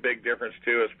that makes a big difference,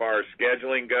 too, as far as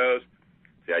scheduling goes.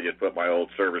 See, I just put my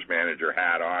old service manager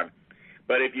hat on.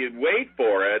 But if you wait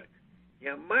for it,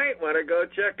 you might want to go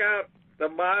check out the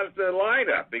Mazda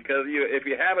lineup, because if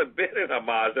you haven't been in a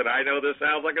Mazda, and I know this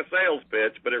sounds like a sales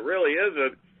pitch, but it really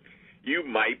isn't, you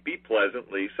might be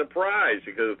pleasantly surprised,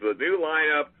 because the new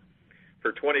lineup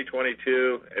for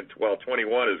 2022 and,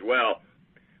 21 as well,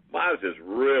 Mazda's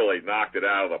really knocked it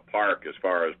out of the park as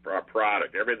far as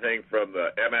product. Everything from the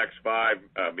MX-5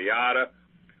 Miata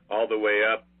all the way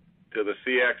up to the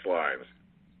CX lines.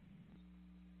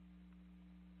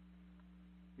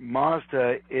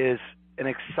 Mazda is an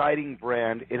exciting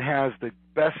brand. It has the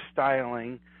best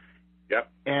styling,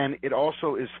 and it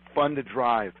also is fun to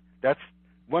drive. That's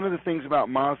one of the things about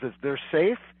Mazda is they're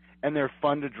safe and they're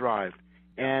fun to drive.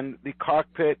 And the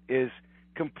cockpit is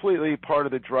completely part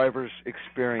of the driver's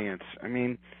experience. I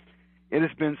mean, it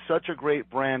has been such a great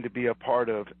brand to be a part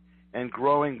of, and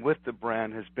growing with the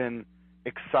brand has been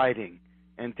exciting.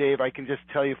 And Dave, I can just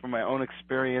tell you from my own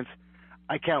experience,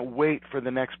 I can't wait for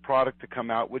the next product to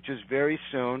come out, which is very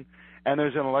soon. And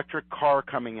there's an electric car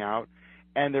coming out,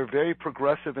 and they're very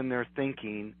progressive in their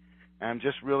thinking. I'm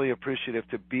just really appreciative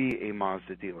to be a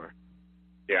Mazda dealer.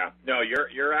 Yeah, no,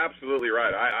 you're absolutely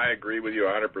right. I agree with you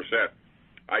 100%.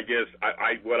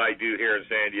 What I do here in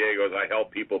San Diego is I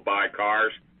help people buy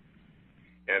cars,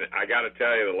 and I got to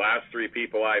tell you, the last 3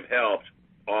 people I've helped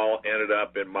all ended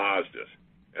up in Mazdas,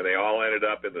 and they all ended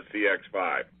up in the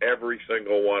CX-5, every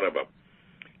single one of them.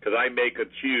 Because I make them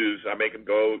choose. I make them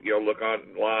go, look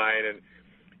online and,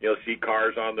 see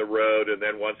cars on the road. And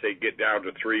then once they get down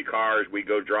to 3 cars, we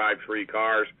go drive 3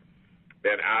 cars.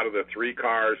 Then out of the 3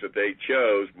 cars that they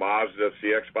chose, Mazda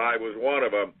CX-5 was one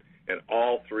of them. And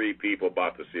all 3 people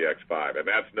bought the CX-5. And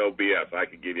that's no BS. I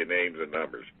can give you names and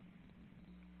numbers.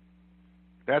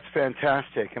 That's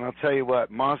fantastic. And I'll tell you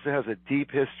what, Mazda has a deep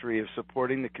history of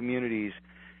supporting the communities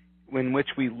in which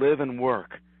we live and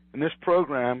work. And this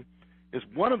program is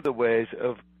one of the ways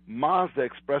of Mazda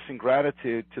expressing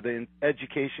gratitude to the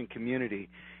education community.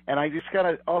 And I just got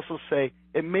to also say,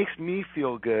 it makes me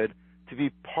feel good to be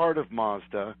part of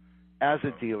Mazda as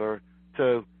a dealer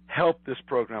to help this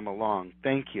program along.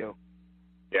 Thank you.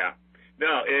 Yeah.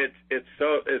 No, it's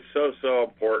so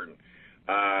important.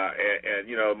 And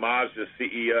you know, Mazda's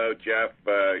CEO Jeff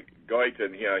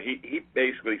Goyton, you know, he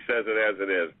basically says it as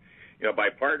it is. You know, by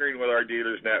partnering with our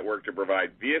dealers network to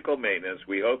provide vehicle maintenance,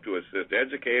 we hope to assist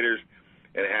educators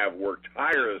and have worked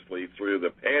tirelessly through the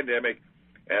pandemic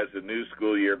as the new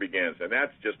school year begins. And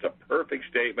that's just a perfect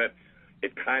statement.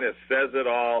 It kind of says it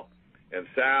all. And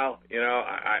Sal, you know,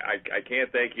 I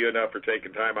can't thank you enough for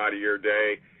taking time out of your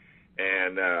day.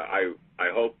 And I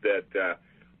hope that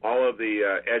all of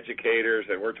the educators,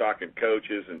 and we're talking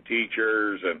coaches and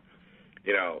teachers and,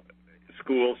 you know,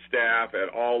 school staff at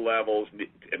all levels,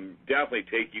 and definitely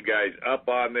take you guys up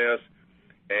on this.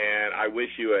 And I wish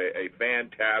you a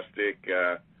fantastic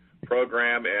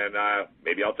program, and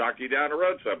maybe I'll talk to you down the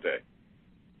road someday.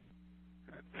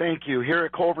 Thank you. Here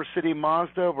at Culver City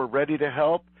Mazda, we're ready to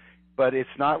help, but it's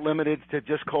not limited to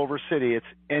just Culver City. It's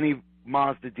any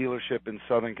Mazda dealership in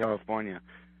Southern California.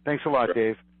 Thanks a lot,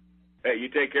 Dave. Hey, you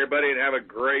take care, buddy, and have a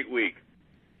great week.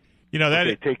 You know,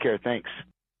 that take care. Thanks.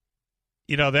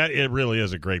 You know, that it really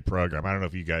is a great program. I don't know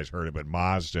if you guys heard it, but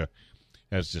Mazda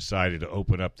has decided to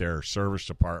open up their service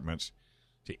departments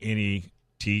to any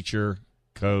teacher,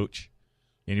 coach,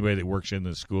 anybody that works in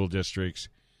the school districts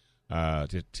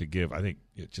to give, I think,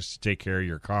 just to take care of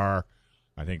your car.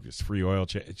 I think it's free oil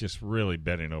change. It's just really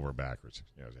bending over backwards,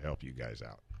 you know, to help you guys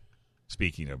out.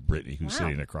 Speaking of Brittany, who's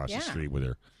sitting across the street with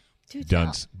her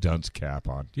dunce cap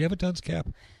on. Do you have a dunce cap?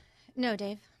 No,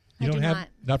 Dave. You don't have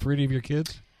not for any of your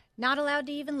kids? Not allowed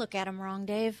to even look at them wrong,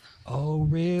 Dave. Oh,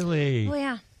 really? Oh,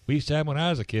 yeah. We used to have when I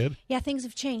was a kid. Yeah, things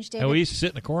have changed, Dave. And we used to sit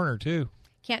in the corner, too.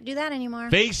 Can't do that anymore.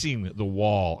 Facing the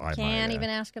wall, I Can't even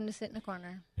ask them to sit in the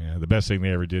corner. Yeah, the best thing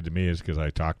they ever did to me is because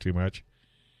I talk too much.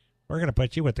 We're going to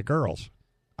put you with the girls.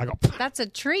 I go, that's a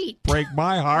treat. Break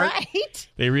my heart. Right?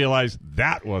 They realized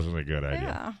that wasn't a good idea.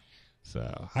 Yeah.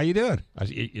 So, how you doing?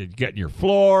 You're getting your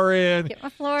floor in. Get my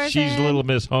floors in. She's Little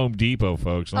Miss Home Depot,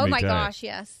 folks. Let me tell gosh,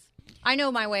 yes. I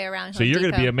know my way around Home So you're Depot.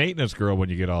 going to be a maintenance girl when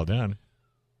you get all done.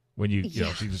 When you know,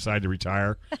 if you decide to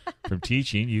retire from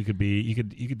teaching, you could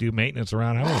do maintenance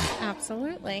around home.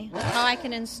 Absolutely. How I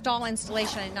can install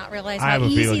installation and not realize how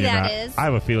easy that is. I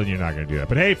have a feeling you're not going to do that.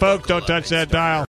 But hey, folks, don't touch that dial.